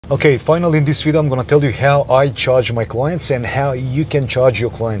Okay, finally in this video I'm gonna tell you how I charge my clients and how you can charge your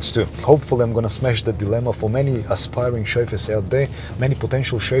clients too. Hopefully I'm gonna smash the dilemma for many aspiring chauffeurs out there, many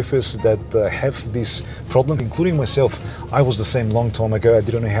potential chauffeurs that have this problem, including myself. I was the same long time ago. I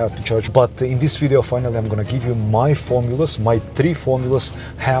didn't know how to charge, but in this video finally I'm gonna give you my formulas, my 3 formulas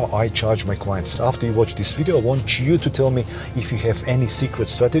how I charge my clients. After you watch this video, I want you to tell me if you have any secret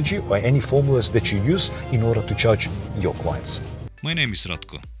strategy or any formulas that you use in order to charge your clients. My name is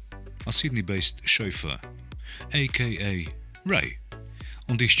Ratko, a Sydney-based chauffeur, aka Ray.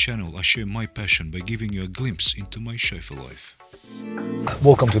 On this channel I share my passion by giving you a glimpse into my chauffeur life.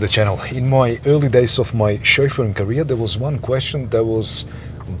 Welcome to the channel. In my early days of my chauffeuring career, there was one question that was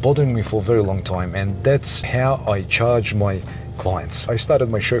bothering me for a very long time, and that's how I charge my clients. I started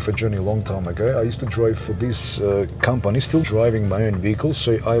my chauffeur journey a long time ago. I used to drive for this company, still driving my own vehicle,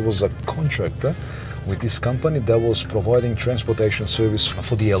 so I was a contractor with this company that was providing transportation service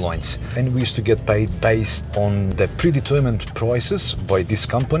for the airlines, and we used to get paid based on the predetermined prices by this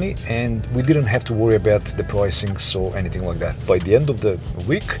company, and we didn't have to worry about the pricings or anything like that. By the end of the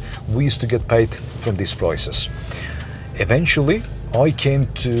week we used to get paid from these prices. Eventually I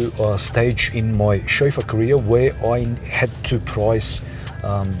came to a stage in my chauffeur career where I had to price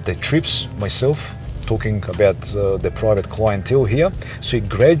the trips myself, talking about the private clientele here. So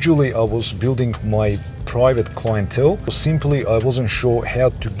gradually I was building my private clientele. Simply I wasn't sure how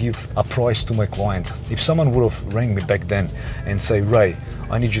to give a price to my client. If someone would have rang me back then and say, Ray,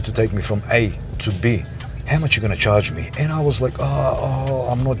 I need you to take me from A to B, how much you gonna charge me? And I was like,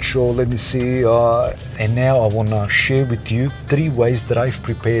 I'm not sure, let me see. And now I wanna share with you 3 ways that I've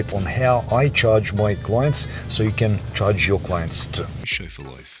prepared on how I charge my clients so you can charge your clients too. Chauffeur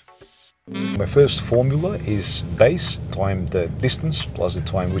Life. My first formula is base time the distance plus the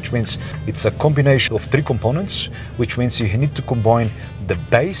time, which means it's a combination of 3 components, which means you need to combine the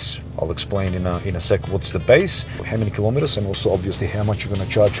base. I'll explain in a sec what's the base, how many kilometers, and also obviously how much you're going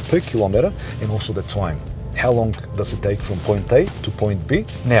to charge per kilometer, and also the time. How long does it take from point A to point B?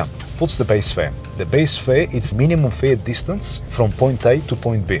 Now, what's the base fare? The base fare is minimum fare distance from point A to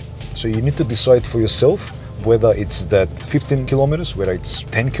point B. So you need to decide for yourself whether it's that 15 kilometers, whether it's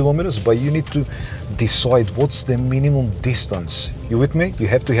 10 kilometers, but you need to decide what's the minimum distance. You with me? You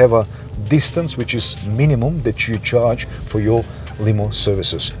have to have a distance which is minimum that you charge for your limo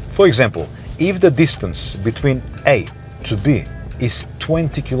services. For example, if the distance between A to B is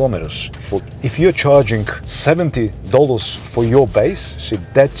 20 kilometers, well, if you're charging $70 for your base, so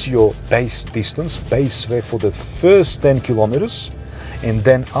that's your base distance, base fare for the first 10 kilometers, and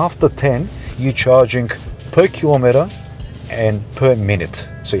then after 10 you're charging per kilometer and per minute.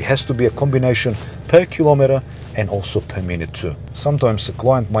 So it has to be a combination per kilometer and also per minute too. Sometimes a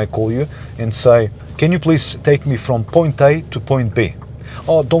client might call you and say, can you please take me from point A to point B?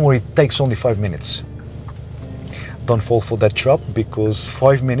 Oh, don't worry, it takes only 5 minutes. Don't fall for that trap, because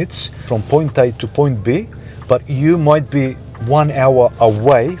 5 minutes from point A to point B, but you might be 1 hour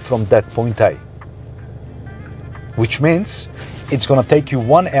away from that point A, which means it's gonna take you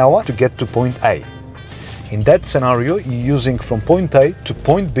 1 hour to get to point A. In that scenario, you're using from point A to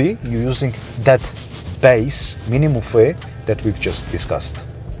point B, you're using that base minimum fare that we've just discussed.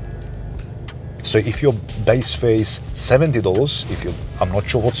 So if your base fare is $70, I'm not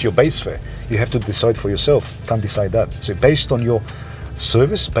sure what's your base fare, you have to decide for yourself. Can't decide that. So based on your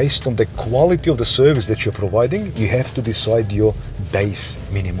service, based on the quality of the service that you're providing, you have to decide your base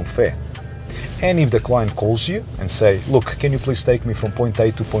minimum fare. And if the client calls you and say, look, can you please take me from point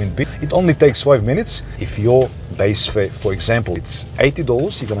A to point B? It only takes 5 minutes. If your base fare, for example, it's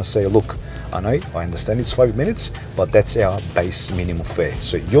 $80, you're gonna say, look, I know, I understand it's 5 minutes, but that's our base minimum fare.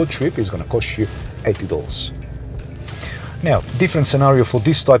 So your trip is gonna cost you $80. Now, different scenario for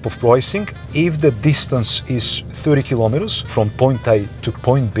this type of pricing. If the distance is 30 kilometers from point A to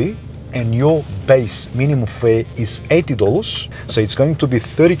point B, and your base minimum fare is $80, so it's going to be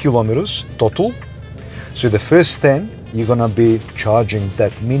 30 kilometers total. So the first 10 you're gonna be charging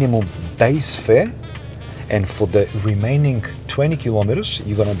that minimum base fare, and for the remaining 20 kilometers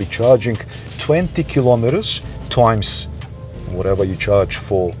you're gonna be charging 20 kilometers times whatever you charge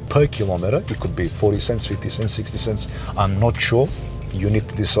for per kilometer. It could be 40 cents, 50 cents, 60 cents, I'm not sure, you need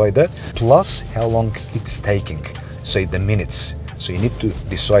to decide that, plus how long it's taking, say the minutes. So you need to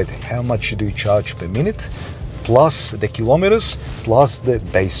decide how much do you charge per minute, plus the kilometers, plus the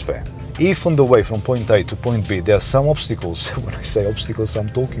base fare. If on the way from point A to point B there are some obstacles, when I say obstacles I'm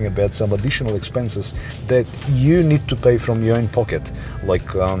talking about some additional expenses that you need to pay from your own pocket,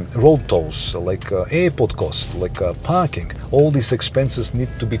 like road tolls, like airport costs, like parking. All these expenses need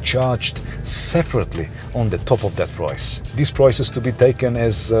to be charged separately on the top of that price. This price is to be taken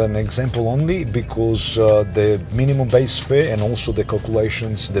as an example only because the minimum base fare and also the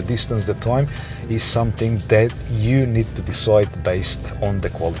calculations, the distance, the time is something that you need to decide based on the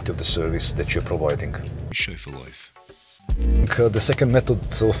quality of the service that you're providing. Chauffeur Life. The second method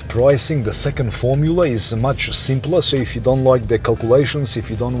of pricing, the second formula, is much simpler. So if you don't like the calculations, if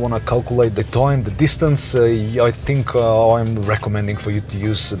you don't want to calculate the time, the distance, I think I'm recommending for you to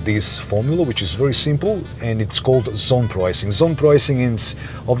use this formula, which is very simple, and it's called zone pricing. Zone pricing is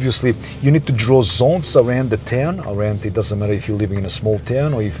obviously you need to draw zones around the town, it doesn't matter if you're living in a small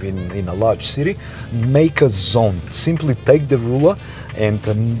town or if in a large city. Make a zone. Simply take the ruler and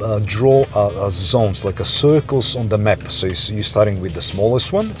draw zones, like circles on the map. So you're starting with the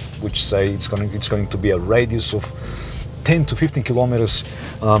smallest one, which say it's going to be a radius of 10 to 15 kilometers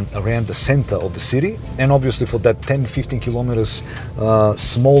around the center of the city. And obviously for that 10-15 kilometers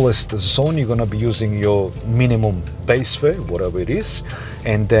smallest zone, you're going to be using your minimum base fare, whatever it is,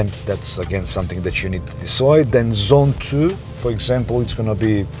 and then that's again something that you need to decide. Then zone 2, for example, it's going to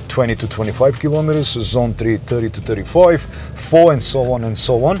be 20 to 25 kilometers, zone 3 30 to 35, 4 and so on and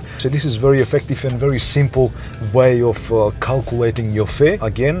so on. So this is very effective and very simple way of calculating your fare.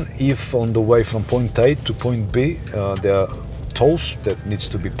 Again, if on the way from point A to point B there are tolls that needs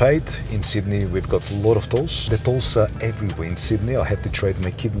to be paid. In Sydney we've got a lot of tolls. The tolls are everywhere in Sydney. I have to trade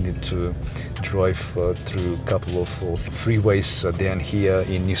my kidney to drive through a couple of freeways down here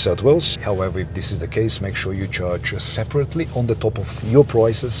in New South Wales. However, if this is the case, make sure you charge separately on the top of your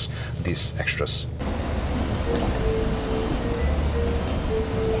prices these extras.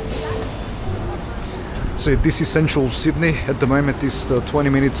 So this is central Sydney. At the moment it's 20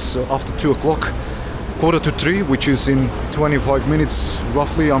 minutes after 2 o'clock. 2:45, which is in 25 minutes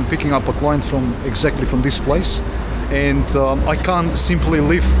roughly. I'm picking up a client exactly from this place, and I can't simply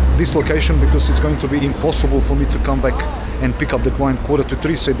leave this location because it's going to be impossible for me to come back and pick up the client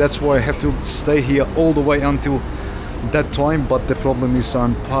 2:45. So that's why I have to stay here all the way until that time. But the problem is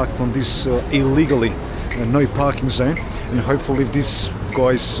I'm parked on this illegally, no parking zone, and hopefully if these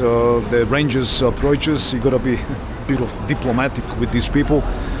guys, the rangers approaches, you gotta be a bit of diplomatic with these people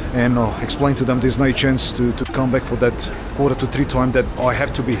and explain to them there's no chance to come back for that 2:45 time that I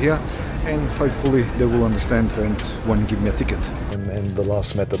have to be here, and hopefully they will understand and won't give me a ticket. And the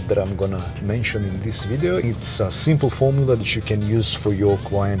last method that I'm gonna mention in this video, it's a simple formula that you can use for your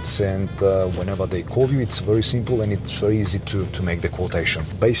clients, and whenever they call you, it's very simple and it's very easy to make the quotation.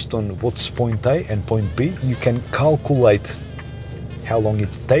 Based on what's point A and point B, you can calculate how long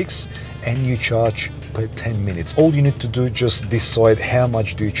it takes and you charge per 10 minutes. All you need to do, just decide how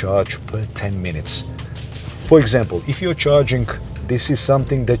much do you charge per 10 minutes. For example, if you're charging, this is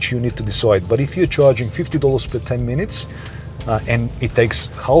something that you need to decide, but if you're charging $50 per 10 minutes and it takes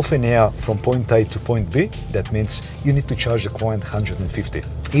half an hour from point A to point B, that means you need to charge the client $150.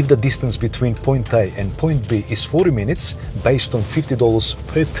 If the distance between point A and point B is 40 minutes, based on $50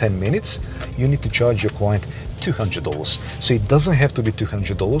 per 10 minutes, you need to charge your client $200. So it doesn't have to be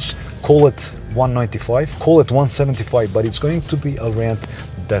 $200. Call it $195, call it $175, but it's going to be around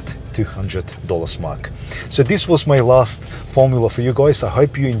that $200 mark. So this was my last formula for you guys. I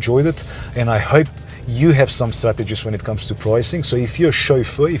hope you enjoyed it, and I hope you have some strategies when it comes to pricing. So if you're a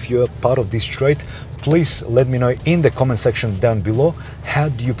chauffeur, if you're part of this trade, please let me know in the comment section down below, how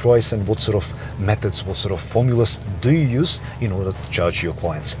do you price and what sort of methods, what sort of formulas do you use in order to charge your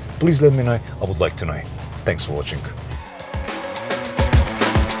clients? Please let me know. I would like to know. Thanks for watching.